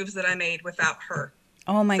lot of moves that I made without her.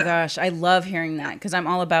 Oh my gosh. I love hearing that because I'm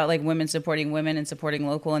all about like women supporting women and supporting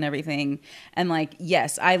local and everything. And like,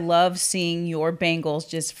 yes, I love seeing your bangles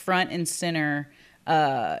just front and center,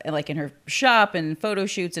 like in her shop and photo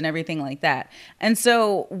shoots and everything like that. And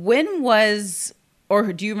so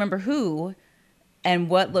do you remember who and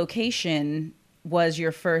what location was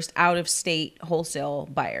your first out of state wholesale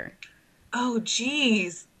buyer? Oh,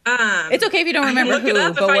 geez. It's okay if you don't remember who,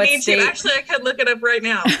 but what state? Actually, I could look it up right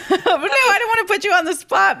now. But no, I don't want to put you on the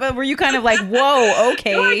spot. But were you kind of like, whoa,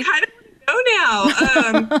 okay? No, I kind of know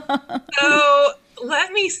now. So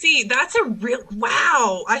let me see. That's a real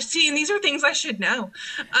wow. I see, and these are things I should know.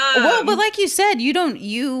 Well, but like you said,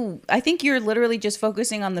 I think you're literally just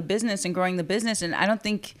focusing on the business and growing the business, and I don't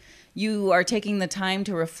think you are taking the time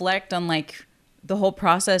to reflect on like the whole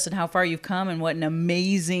process and how far you've come and what an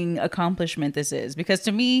amazing accomplishment this is. Because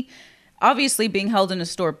to me, obviously being held in a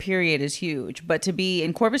store period is huge, but to be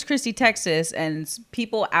in Corpus Christi, Texas and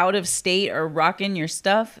people out of state are rocking your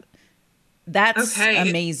stuff, that's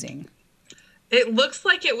amazing. It looks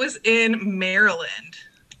like it was in Maryland.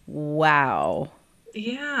 Wow.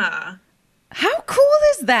 Yeah. How cool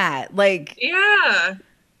is that? Like, yeah.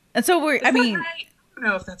 And so I don't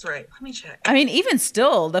know if that's right. Let me check. I mean, even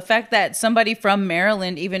still, the fact that somebody from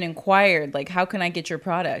Maryland even inquired, like, how can I get your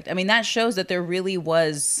product? I mean, that shows that there really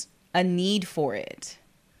was a need for it.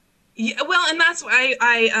 Yeah, well, and that's why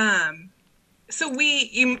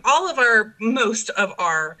most of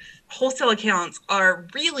our wholesale accounts are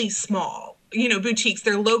really small, you know, boutiques.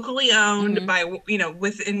 They're locally owned by, you know,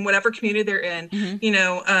 within whatever community they're in, you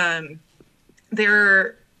know,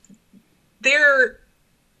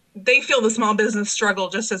 they feel the small business struggle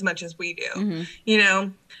just as much as we do, you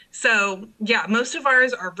know? So yeah, most of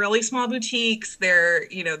ours are really small boutiques. They're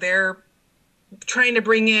trying to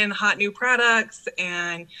bring in hot new products.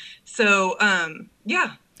 And so,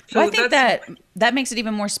 yeah. So well, I think that makes it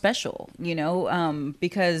even more special, you know,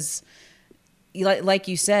 because like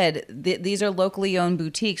you said, these are locally owned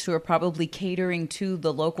boutiques who are probably catering to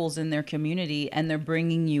the locals in their community, and they're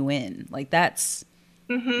bringing you in. Like that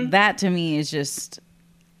to me is just...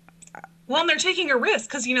 Well, and they're taking a risk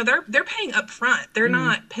because, you know, they're paying up front. They're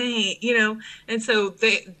not paying, you know, and so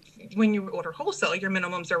when you order wholesale, your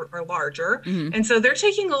minimums are larger. And so they're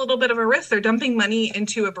taking a little bit of a risk. They're dumping money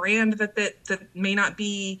into a brand that may not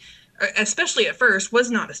be, especially at first, was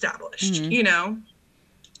not established, you know?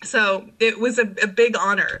 So it was a big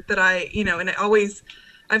honor that you know, and I've always,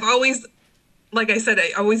 like I said,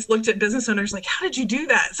 I always looked at business owners like, how did you do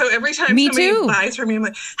that? So every time somebody buys from me, I'm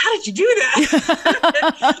like, how did you do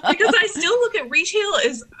that? Because I still look at retail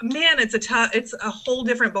as, man, it's a whole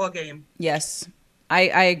different ball game. Yes,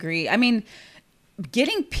 I agree. I mean,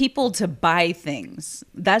 getting people to buy things,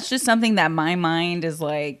 that's just something that my mind is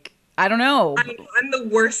like, I don't know. I'm the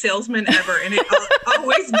worst salesman ever, and it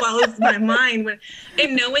always boggles my mind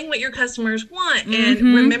and knowing what your customers want and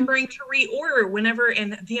remembering to reorder whenever,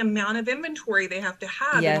 and the amount of inventory they have to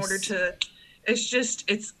have in order to.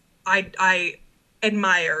 I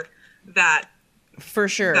admire that. For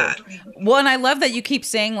sure. Well, and I love that you keep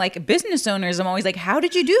saying like business owners. I'm always like, how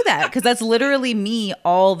did you do that? Because that's literally me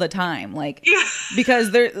all the time. Like,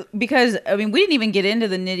 because I mean, we didn't even get into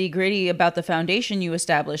the nitty gritty about the foundation you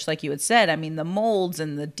established, like you had said. I mean, the molds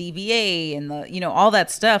and the DVA and the, you know, all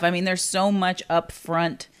that stuff. I mean, there's so much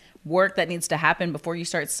upfront work that needs to happen before you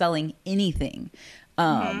start selling anything.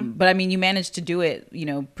 But I mean, you managed to do it, you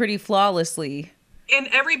know, pretty flawlessly. And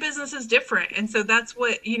every business is different. And so that's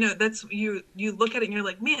what, you know, that's you look at it and you're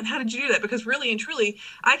like, man, how did you do that? Because really and truly,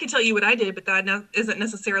 I can tell you what I did, but that isn't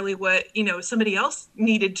necessarily what, you know, somebody else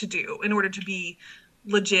needed to do in order to be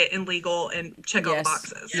legit and legal and check all the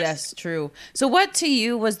boxes. Yes, true. So what to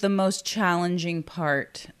you was the most challenging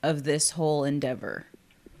part of this whole endeavor?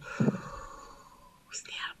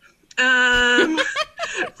 Snap.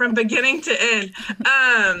 From beginning to end.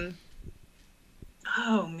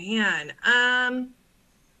 Oh man.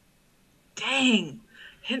 Dang.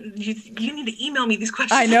 You need to email me these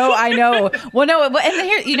questions. I know. Well, no, and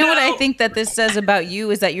here, you know what I think that this says about you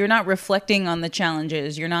is that you're not reflecting on the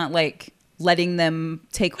challenges. You're not like letting them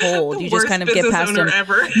take hold. You just kind of get past them.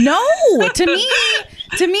 Ever. No, to me,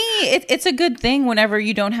 it's a good thing whenever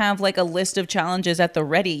you don't have like a list of challenges at the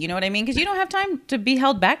ready. You know what I mean? Because you don't have time to be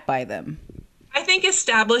held back by them. I think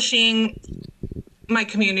establishing my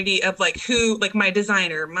community of like who, like my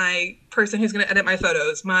designer, my person who's going to edit my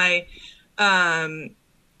photos, my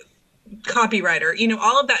copywriter, you know,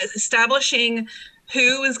 all of that is establishing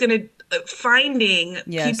who is going to finding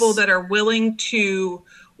people that are willing to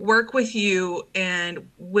work with you and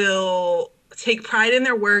will take pride in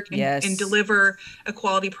their work and deliver a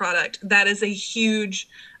quality product. That is a huge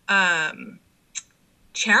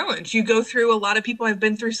challenge. You go through a lot of people. I've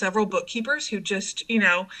been through several bookkeepers who just, you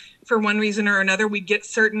know, for one reason or another, we get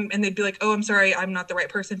certain and they'd be like, oh, I'm sorry, I'm not the right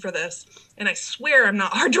person for this. And I swear I'm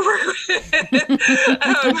not hard to work with.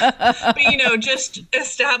 But, you know, just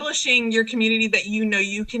establishing your community that, you know,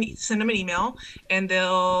 you can send them an email and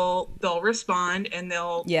they'll respond and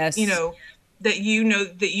they'll, you know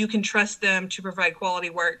that you can trust them to provide quality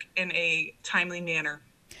work in a timely manner.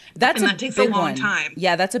 That takes a long time.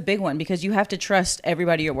 Yeah, that's a big one because you have to trust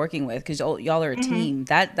everybody you're working with because y'all are a team.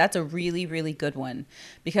 That's a really, really good one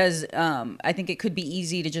because I think it could be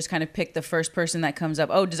easy to just kind of pick the first person that comes up.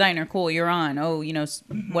 Oh, designer, cool, you're on. Oh, you know,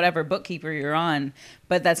 whatever, bookkeeper, you're on.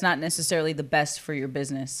 But that's not necessarily the best for your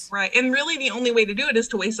business. Right. And really the only way to do it is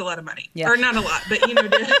to waste a lot of money. Yeah. Or not a lot, but, you know,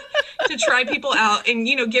 to try people out and,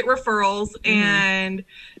 you know, get referrals and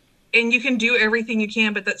you can do everything you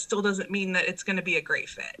can, but that still doesn't mean that it's going to be a great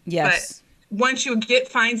fit. Yes. But once you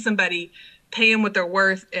find somebody, pay them what they're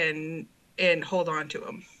worth and hold on to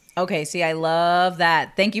them. Okay. See, I love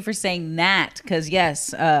that. Thank you for saying that. Cause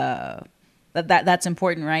yes, that's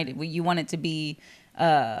important, right? You want it to be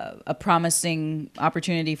a promising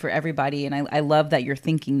opportunity for everybody. And I love that you're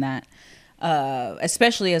thinking that,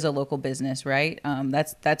 especially as a local business, right?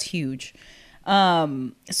 That's huge.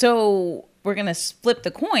 So we're going to flip the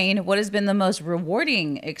coin. What has been the most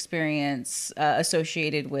rewarding experience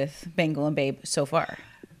associated with Bangle and Babe so far?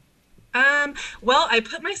 Well, I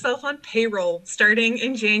put myself on payroll starting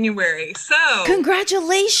in January. So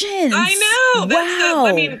congratulations. I know. Wow.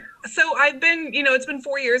 I mean, so I've been, you know, it's been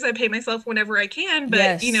 4 years. I pay myself whenever I can,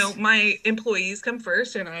 but you know, my employees come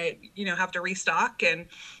first and I, you know, have to restock. And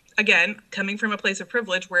again, coming from a place of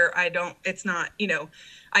privilege where it's not, you know,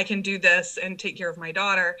 I can do this and take care of my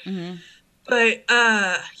daughter. But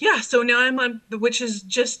so now I'm on, which is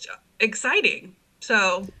just exciting.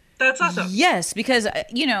 So that's awesome. Yes, because,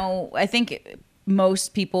 you know, I think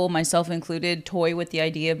most people, myself included, toy with the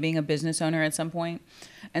idea of being a business owner at some point.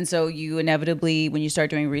 And so you inevitably, when you start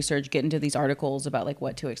doing research, get into these articles about like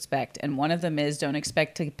what to expect. And one of them is don't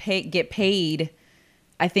expect to get paid.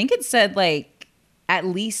 I think it said like at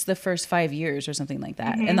least the first 5 years or something like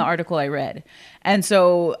that in the article I read. And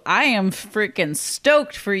so I am freaking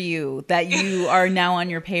stoked for you that you are now on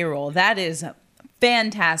your payroll. That is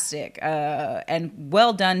fantastic. And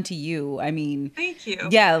well done to you. I mean, thank you.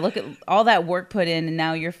 Yeah. Look at all that work put in and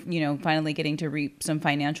now you're, you know, finally getting to reap some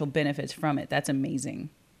financial benefits from it. That's amazing.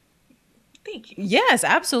 Thank you. Yes,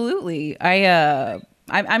 absolutely.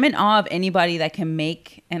 I'm in awe of anybody that can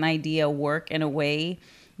make an idea work in a way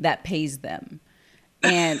that pays them.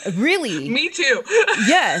 And really, me too.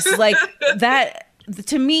 Yes, like that.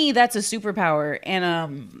 To me, that's a superpower.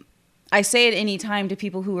 And I say it anytime to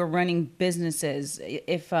people who are running businesses.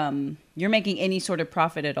 If you're making any sort of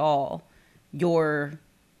profit at all, you're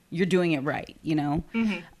doing it right. You know.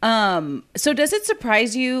 So does it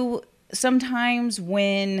surprise you sometimes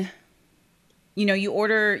when, you know, you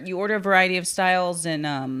order a variety of styles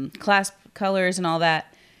and clasp colors and all that?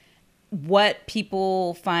 What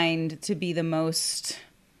people find to be the most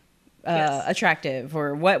attractive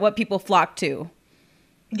or what people flock to?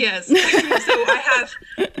 Yes. So I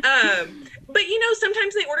have, but you know,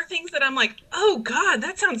 sometimes they order things that I'm like, oh God,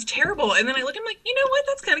 that sounds terrible. And then I look, I'm like, you know what?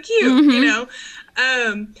 That's kind of cute, you know?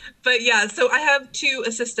 But yeah, so I have two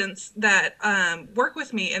assistants that work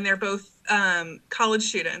with me, and they're both college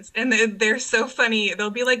students, and they're so funny. They'll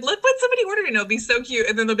be like, "Look what somebody ordered," and it'll be so cute.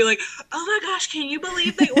 And then they'll be like, "Oh my gosh, can you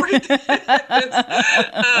believe they ordered this?"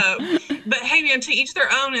 But hey, man, to each their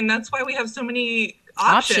own, and that's why we have so many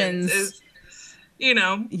options. Is, you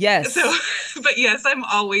know, yes. So, but yes, I'm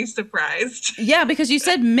always surprised. Yeah, because you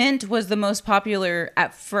said mint was the most popular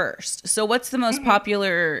at first. So what's the most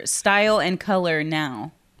popular style and color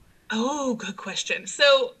now? Oh, good question.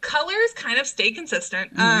 So colors kind of stay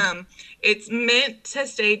consistent. It's mint to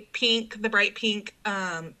stay pink, the bright pink,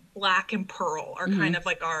 black and pearl are kind of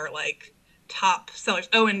like our like top sellers.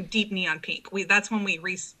 Oh, and deep neon pink. That's one we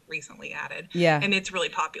recently added. Yeah. And it's really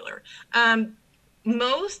popular.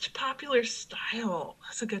 Most popular style.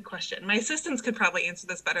 That's a good question. My assistants could probably answer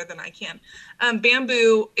this better than I can.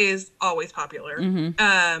 Bamboo is always popular.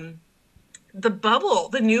 The bubble,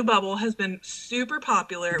 the new bubble has been super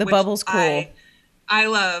popular. The bubble's cool. I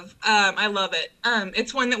love. I love it.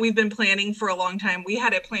 It's one that we've been planning for a long time. We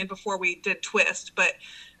had it planned before we did Twist, but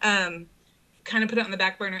kind of put it on the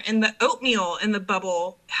back burner. And the oatmeal in the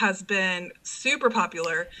bubble has been super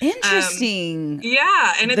popular. Interesting.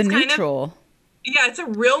 Yeah, and it's the neutral. Yeah, it's a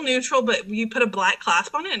real neutral, but you put a black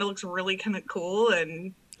clasp on it and it looks really kind of cool.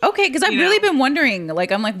 And okay, because I've really been wondering,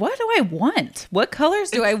 like, I'm like, what do I want? What colors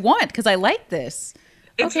do I want? Because I like this.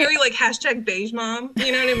 It's very like hashtag beige mom.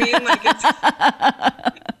 You know what I mean? Like it's,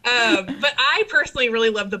 but I personally really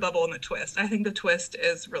love the bubble and the twist. I think the twist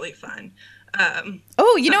is really fun.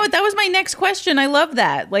 You know what? That was my next question. I love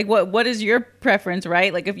that. Like, what is your preference,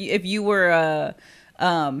 right? Like, if you were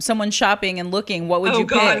someone shopping and looking, what would you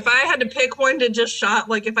pick? Oh God, if I had to pick one to just shop,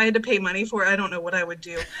 like if I had to pay money for it, I don't know what I would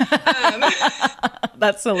do.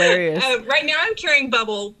 That's hilarious. Right now I'm carrying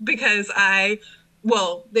bubble because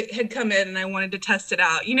it had come in and I wanted to test it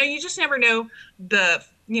out. You know, you just never know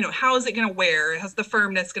how is it going to wear? How's the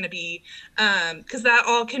firmness going to be? Because that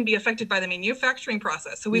all can be affected by the manufacturing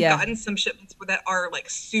process. So we've gotten some shipments that are like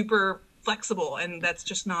super flexible, and that's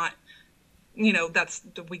just not, we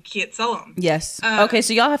can't sell them. Yes. Okay,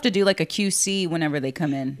 so y'all have to do like a QC whenever they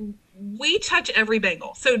come in. We touch every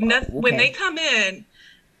bangle. So when they come in,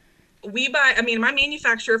 we buy. I mean, my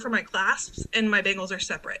manufacturer for my clasps and my bangles are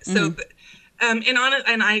separate. So,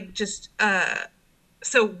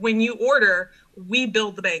 so when you order, we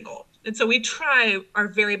build the bangle, and so we try our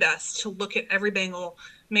very best to look at every bangle,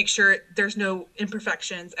 make sure there's no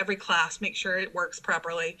imperfections, every clasp, make sure it works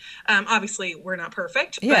properly. Obviously, we're not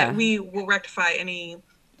perfect, but we will rectify any,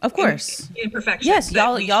 of course, imperfections. Yes,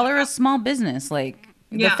 y'all are a small business. Like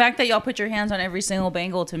the fact that y'all put your hands on every single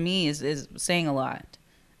bangle to me is saying a lot,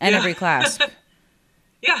 and every clasp.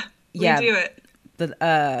 We do it.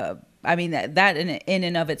 I mean, that in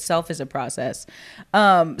and of itself is a process.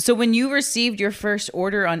 So when you received your first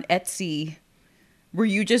order on Etsy, were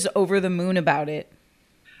you just over the moon about it?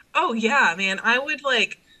 Oh yeah, man. I would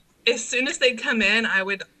as soon as they'd come in, I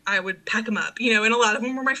would pack them up, and a lot of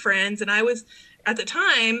them were my friends. And I was, at the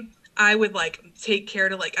time, I would take care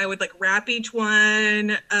to I would wrap each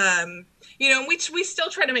one, and we still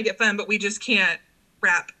try to make it fun, but we just can't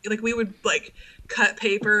wrap. We would cut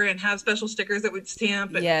paper and have special stickers that would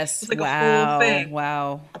stamp. And yes. A whole thing.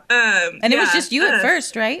 Wow. And it was just you at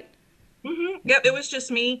first, right? Mm-hmm. Yep. It was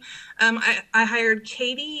just me. I hired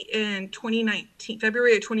Katie in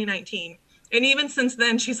February of 2019. And even since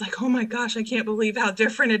then, she's like, oh my gosh, I can't believe how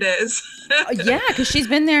different it is. Yeah. Cause she's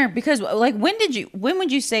been there because when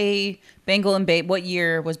would you say Bangle and Babe, what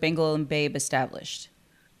year was Bangle and Babe established?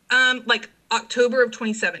 October of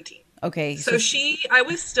 2017. Okay. So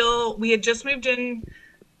we had just moved in.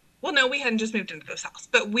 Well, no, we hadn't just moved into this house,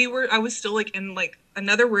 but I was still in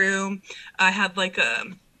another room. I had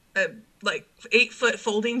a 8-foot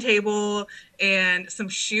folding table and some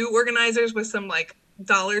shoe organizers with some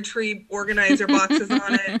Dollar Tree organizer boxes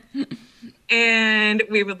on it. And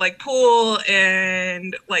we would pull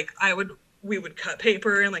and we would cut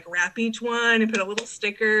paper and wrap each one and put a little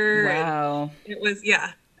sticker. Wow. It was,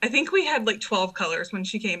 I think we had 12 colors when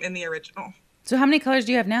she came in the original. So how many colors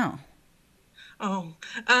do you have now? Let's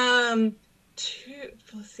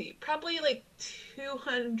see, probably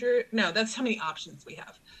 200. No, that's how many options we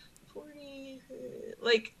have. 40,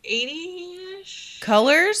 80-ish.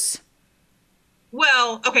 Colors?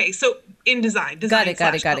 Well, okay, so in design. Got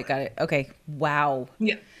it. Okay. Wow.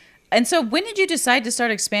 Yeah. And so when did you decide to start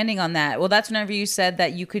expanding on that? Well, that's whenever you said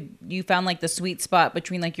that you found the sweet spot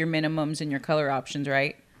between your minimums and your color options,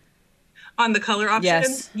 right? On the color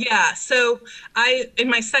options? Yes. Yeah. So in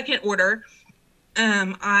my second order,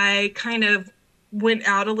 I kind of went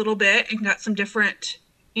out a little bit and got some different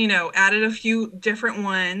added a few different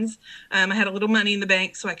ones. I had a little money in the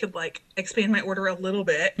bank so I could like expand my order a little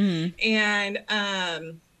bit. And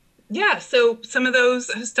yeah, so some of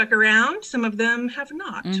those have stuck around, some of them have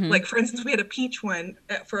not. Like for instance, we had a peach one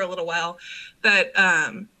for a little while that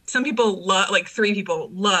some people like 3 people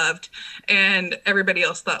loved, and everybody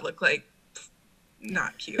else thought looked like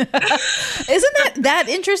not cute. Isn't that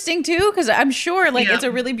interesting too? Because I'm sure like it's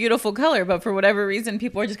a really beautiful color, but for whatever reason,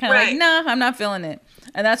 people are just kind of like, nah, I'm not feeling it.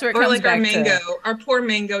 And that's where it comes like back our mango. to. Our poor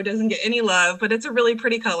mango doesn't get any love, but it's a really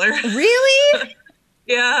pretty color. Really?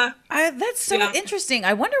 Yeah. That's so interesting.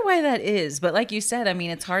 I wonder why that is. But like you said, I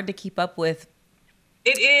mean, it's hard to keep up with.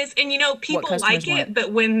 It is. And, people like it, but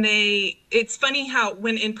it's funny how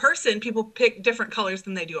when in person, people pick different colors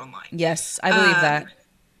than they do online. Yes, I believe that.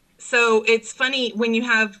 So it's funny when you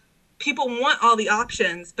have people want all the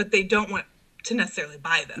options, but they don't want to necessarily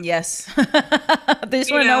buy them. Yes. They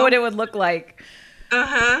just want to know what it would look like.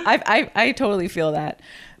 I totally feel that.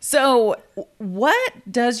 So what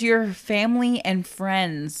does your family and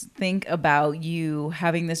friends think about you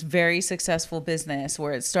having this very successful business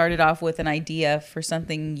where it started off with an idea for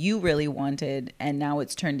something you really wanted and now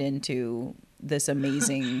it's turned into this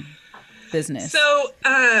amazing business? So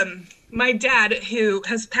my dad, who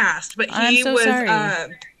has passed, but he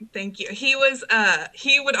sorry. Thank you. He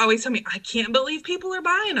would always tell me, I can't believe people are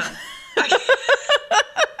buying them.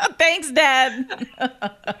 Thanks, Dad.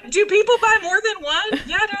 Do people buy more than one?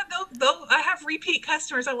 Yeah, they'll I have repeat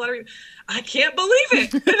customers. I can't believe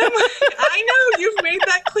it. And I'm like, I know, you've made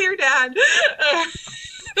that clear, Dad.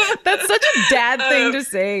 That's such a dad thing to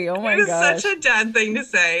say. Oh my gosh. It's such a dad thing to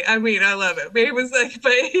say. I mean, I love it.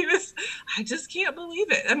 But I just can't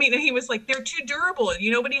believe it. I mean, and he was like, they're too durable and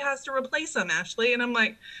nobody has to replace them, Ashley. And I'm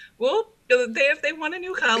like, well, if they want a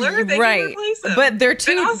new color, they can replace them. But they're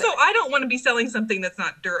too. And also, I don't want to be selling something that's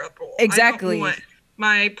not durable. Exactly. I don't want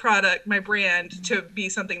my product, my brand to be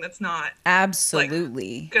something that's not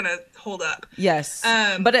absolutely gonna hold up. Yes.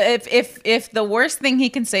 But if the worst thing he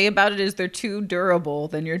can say about it is they're too durable,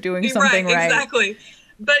 then you're doing something right. Exactly.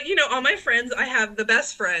 But all my friends, I have the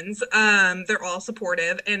best friends. They're all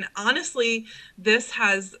supportive, and honestly,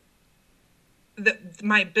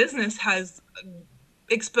 my business has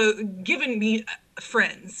given me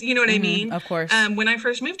friends. You know what I mean? Of course. When I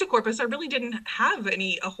first moved to Corpus, I really didn't have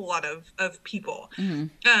a whole lot of people.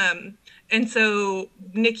 And so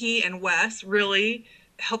Nikki and Wes really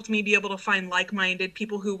helped me be able to find like-minded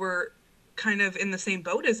people who were kind of in the same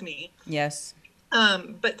boat as me. Yes.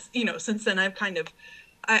 But since then I've kind of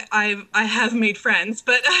I have made friends,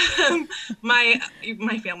 but my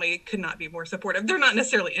family could not be more supportive. They're not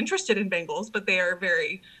necessarily interested in Bangles, but they are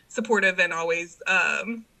very supportive and always.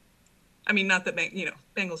 I mean, not that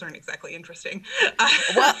Bangles aren't exactly interesting.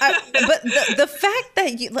 Well, but the fact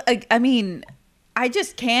that I mean, I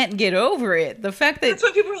just can't get over it. The fact that that's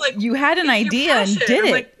what people are like. You had an idea and did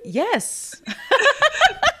it. Like, yes.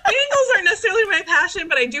 Bangles aren't necessarily my passion,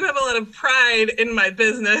 but I do have a lot of pride in my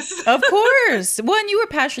business. Of course. Well, and you were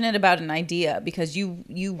passionate about an idea because you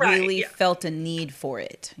really felt a need for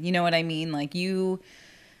it. You know what I mean? Like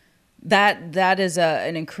that is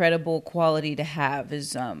an incredible quality to have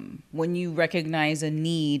is when you recognize a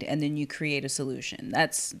need and then you create a solution.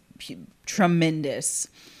 That's tremendous.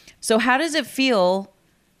 So how does it feel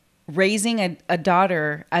raising a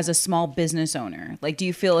daughter as a small business owner? Like, do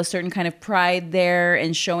you feel a certain kind of pride there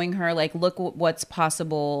and showing her like, look what's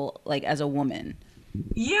possible, like as a woman?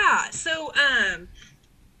 Yeah. So,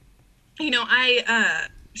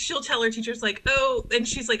 she'll tell her teachers like, oh, and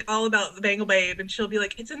she's like all about the Bangle Babe, and she'll be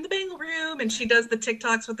like, it's in the Bangle room, and she does the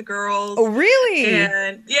TikToks with the girls. Oh, really?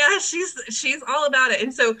 And yeah, she's all about it.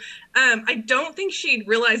 And so, I don't think she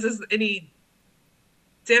realizes any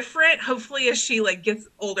different. Hopefully, as she like gets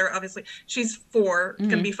older, obviously she's 4,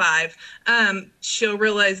 gonna be 5. She'll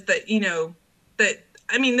realize that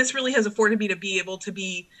this really has afforded me to be able to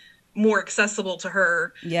be more accessible to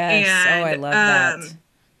her. Yes. And, I love that.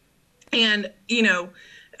 And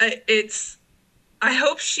I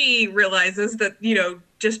hope she realizes that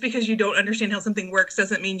just because you don't understand how something works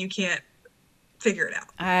doesn't mean you can't figure it out.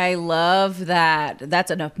 I love that.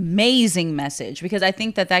 That's an amazing message because I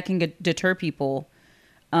think that can deter people.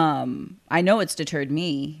 I know it's deterred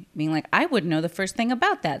me being like, I wouldn't know the first thing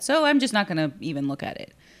about that. So I'm just not going to even look at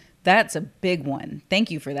it. That's a big one. Thank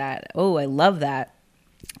you for that. Oh, I love that.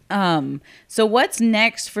 So what's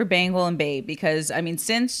next for Bangle and Babe? Because I mean,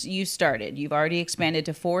 since you started, you've already expanded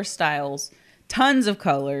to 4 styles, tons of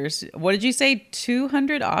colors. What did you say?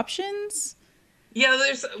 200 options? Yeah,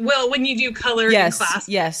 when you do color in class.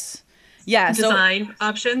 Yes. Yeah. Design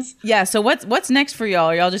options. Yeah. So what's next for y'all?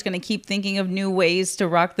 Are y'all just going to keep thinking of new ways to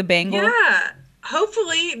rock the bangle? Yeah.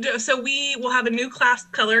 hopefully, so we will have a new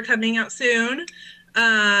clasp color coming out soon.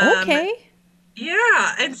 Okay.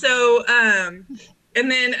 Yeah, and so and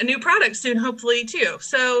then a new product soon, hopefully too.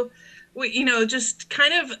 So we, just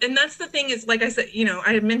kind of, and that's the thing is, like I said,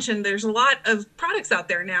 I had mentioned there's a lot of products out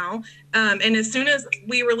there now, and as soon as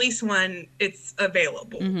we release one, it's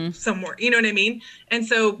available somewhere. You know what I mean? And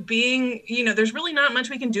so being, there's really not much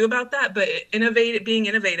we can do about that, but being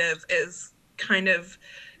innovative is kind of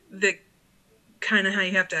how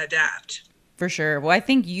you have to adapt. For sure. Well, I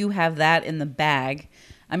think you have that in the bag.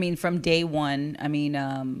 I mean, from day one. I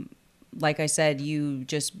mean, like I said, you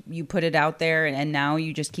put it out there, and now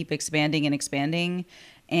you just keep expanding and expanding.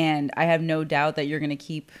 And I have no doubt that you're going to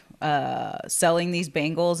keep selling these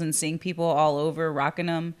bangles and seeing people all over rocking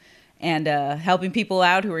them, and helping people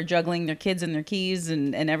out who are juggling their kids and their keys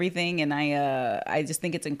and everything. And I just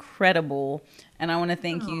think it's incredible. And I want to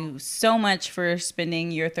thank you so much for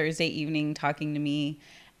spending your Thursday evening talking to me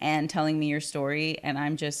and telling me your story. And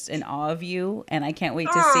I'm just in awe of you. And I can't wait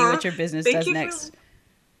to see what your business does next.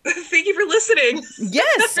 Thank you for listening.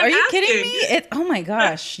 Yes. Are you kidding me? Oh my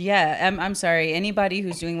gosh. Yeah. I'm sorry. Anybody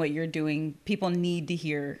who's doing what you're doing, people need to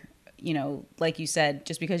hear, like you said,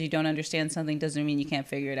 just because you don't understand something doesn't mean you can't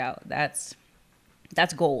figure it out. That's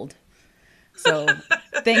gold. So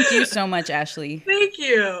thank you so much, Ashley. Thank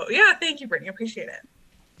you. Yeah. Thank you, Brittany. I appreciate it.